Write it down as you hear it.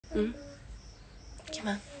Ke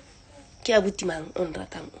mang? Ke abuti mang on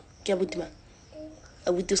ratang? Ke abuti mang?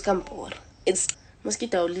 Abuti uskampor. It's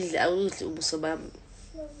mosquito ulidle awudle ubuso bami.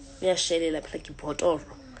 Uyashelela phela ke bhotolo.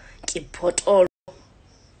 Ke bhotolo.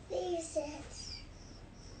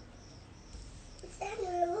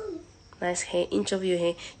 Nice hair, inch of your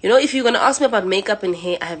hair. You know, if you're gonna ask me about makeup and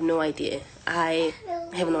hair, I have no idea. I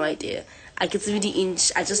have no idea. I can see the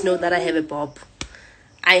inch. I just know that I have a bob.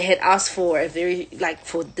 I had asked for a very, like,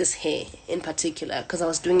 for this hair in particular, because I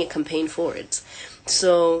was doing a campaign for it.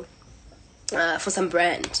 So, for some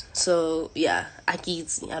brand. So, yeah, I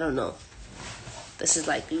don't know. This is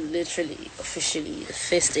like literally, officially, the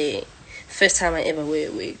first time I ever wear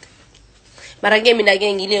a wig. But again,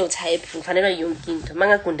 ngile type ngifanele yonke into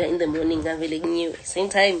mangagunda in the morning ngavele kunyiwe same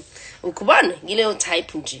time ukubona ngile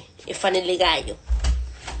type nje efanelekayo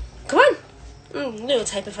kubona ngile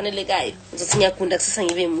type efanelekayo uzothi ngiyagunda kusasa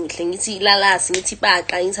ngibe muhle ngithi ilalasi ngithi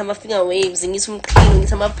ipaqa ngithi ama finger waves ngithi umqhilo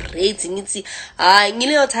ngithi ama braids ngithi hayi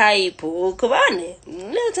ngile type ukubona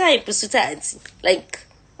ngile type suthathi like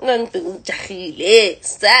ngangibheka ujahile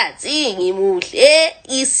sathi ngimuhle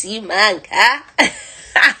isimanga.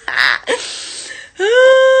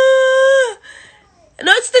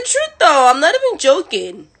 No, it's the truth though. I'm not even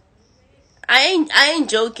joking. I ain't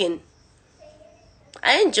joking.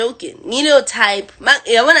 Ngilo type.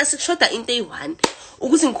 Yabona sishoda into eyi-1.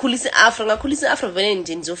 Ukuthi ngikhulise afro, ngakhulisa afro vele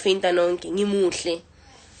nje nizofeinta nonke ngimuhle.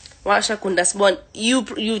 Washa kunda sibona.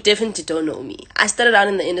 You definitely don't know me. I started out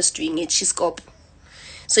in the industry ngeChiscop.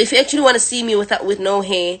 So if you actually want to see me with no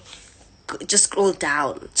hair, just scroll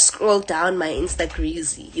down. Scroll down my Insta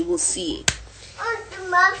greasy. You will see.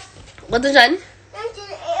 Mom. What the John?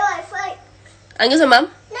 Wi-Fi. Angisa mom?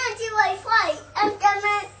 Wi-Fi.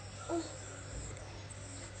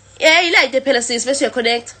 Yeah, you like the pillar sis, especially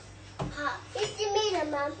connect. It's the meter,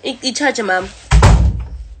 mom. You charge your mom.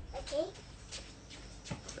 Okay.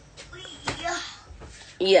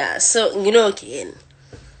 Yeah, so you know again.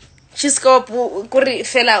 She's got kuri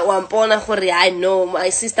fela wampona kuri I know my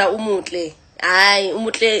sister umutle.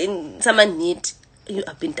 Umutle someone need.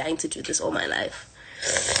 I've been dying to do this all my life.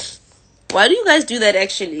 Why do you guys do that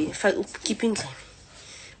actually? If I keeping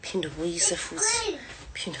Pindo voice foot.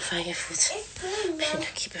 Pindo fire foot. Pindo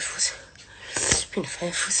keep a foot. Pindo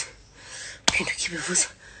fire foot. Pindo keep a foot.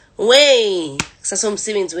 Way. So some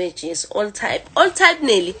siblings wages. All type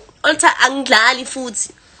nearly. All type anglali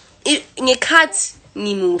foods. Ngekat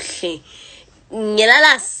ngimuhle.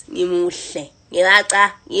 Ngelalas ngimuhle.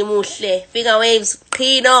 Ngelaca ngimuhle. Finger waves.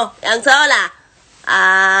 Qhino. Yangithola.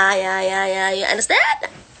 Yeah. Understand?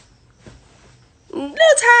 No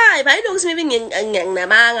type. I know maybe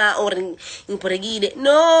nginamanga or ngibhorekile.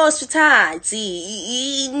 No, sweetheart.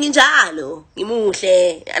 Nginjalo.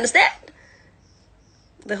 Ngimuhle. Understand?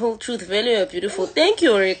 The whole truth, very beautiful. Thank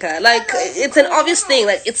you, Rika. Like, it's an obvious thing.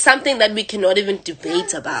 Like, it's something that we cannot even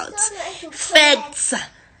debate about. Facts.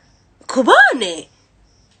 Kubane.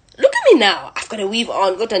 Look at me now. I've got a weave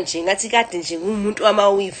on. Go to Njinga.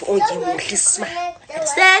 Weave on.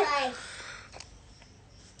 Understand?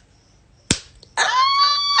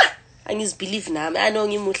 I just believe now. I know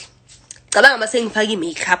you. Kabanga masengifaka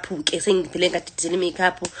makeup ke sengivele ngadidizela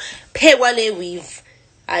makeup phekwa weave.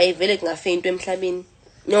 Ayi vele kungafe into emhlabeni.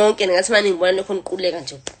 Yonke ngathi manje ngibona lokho niquleka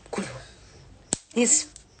nje kukhulu. Yes.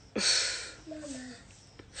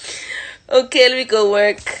 Okay, let me go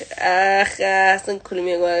work.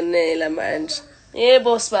 Sengikhulume kwanela manje.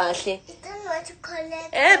 Yebo sibahle. Don't want to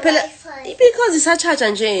connect. Phela because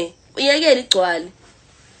isacharge nje. Uyekela igcwale.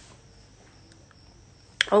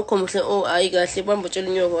 Awukho muhle ayi kahle bamba tshela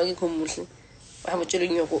unyoko akikho muhle. Bamba tshela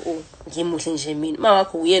unyoko ngimuhle nje mina.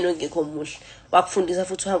 Mawakho uyena ongekho muhle. Wakufundisa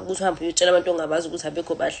futhi ukuthi uhambe uyotshela abantu ongabazi ukuthi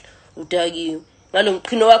abekho bahle udakiwe. Ngalo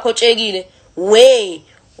mqhino wakho otshekile we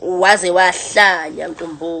waze wahlanya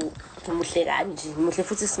Ntombo. Muhle kanje muhle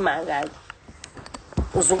futhi simanga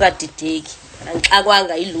uzungadideki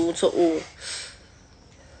angixakwanga ilutho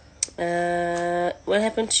what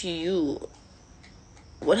happened to you?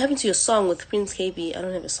 What happened to your song with Prince KB? I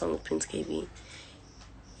don't have a song with Prince KB.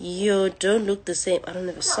 You don't look the same. I don't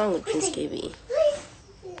have a song with Prince KB.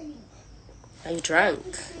 Are you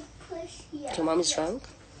drunk? Your mom is drunk?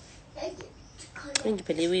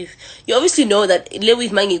 You obviously know that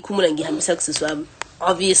with mangi kumula ngihambisa kusisi wami.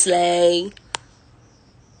 Obviously.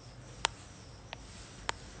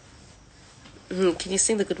 Can you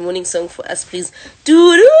sing the good morning song for us, please?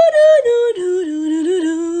 Do do do do do do do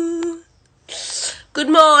do. Good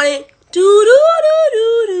morning. Do do do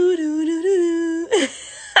do do do do do.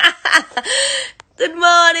 Good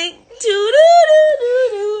morning. Do do do do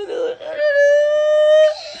do do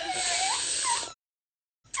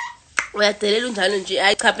do. uyadelela unjalo nje.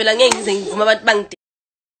 Hayi cha phela ngeke ngize ngivuma abantu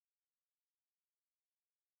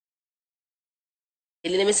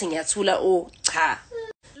bangidelele bese ngiyathula cha.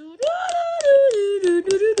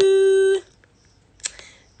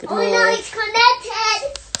 Good Oh morning. no, it's connected.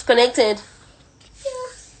 It's connected.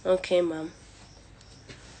 Yeah. Okay, mom.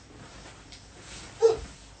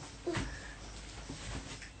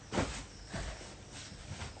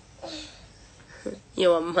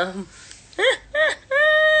 Yo, mom.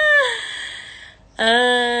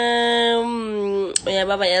 Yeah,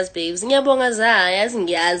 baba yazi babes. Ngiyabonga yazi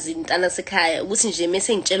ngiyazi intana sekhaya ukuthi nje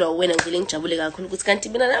mase ngitshelwa wena ngivele ngijabule kakhulu ukuthi kanti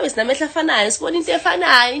mina nawe sinamehla afanayo sibona into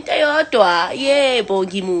efanayo into eyodwa. Yebo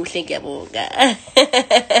ngimuhle ngiyabonga.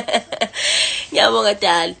 Ngiyabonga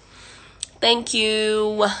dali. Thank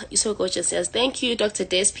you. You're so gorgeous. Yes. Thank you, Dr.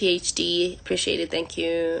 Des PhD. Appreciate it. Thank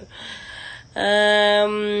you.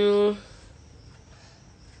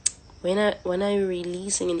 When are you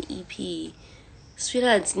releasing an EP?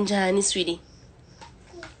 Sweetheart, njani sweetie?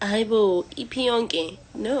 Aibo, EP yonke?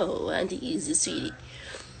 No, and easy sweetie.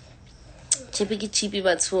 Chippy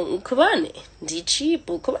but kubane. Di cheap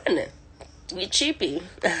kubane. Di cheapy.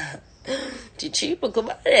 Di cheap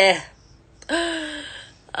kubane.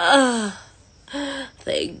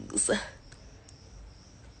 Thanks.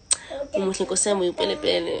 Umuhle nkosiyami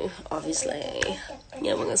upelepele, obviously.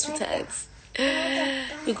 Ngiyabonga sweethearts.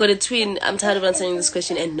 You got a twin. I'm tired of answering this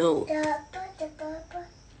question and no.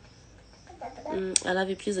 I love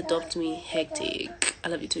you. Please adopt me. Hectic. I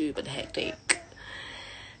love you too, but hectic.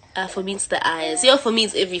 For me, it's the eyes. Yo, for me,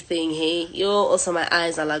 it's everything. Hey, yo. Also, my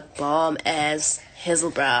eyes are like bomb as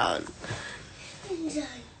hazel brown.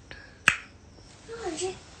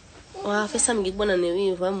 Wow, first time ngibona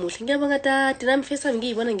neweave wamuhle. Ngiyabonga tati. Nami first time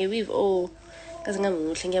ngibona ngeweave. Oh, kaze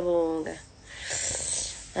ngamuhle. Ngiyabonga.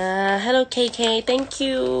 Hello KK, thank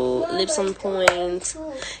you. Lips on point.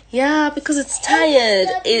 Yeah, because it's tired.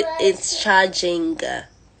 It's charging.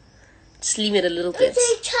 Just leave it a little bit. Don't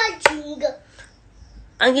say charging.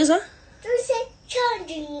 Angizwa? Don't say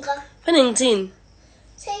charging. Peningtin.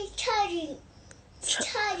 Say charging.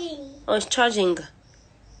 Charging. Oh, it's charging.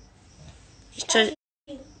 It's charging.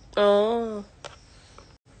 Oh.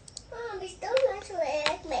 Mom, it's don't want to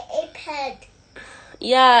like my iPad.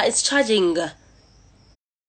 Yeah, it's charging.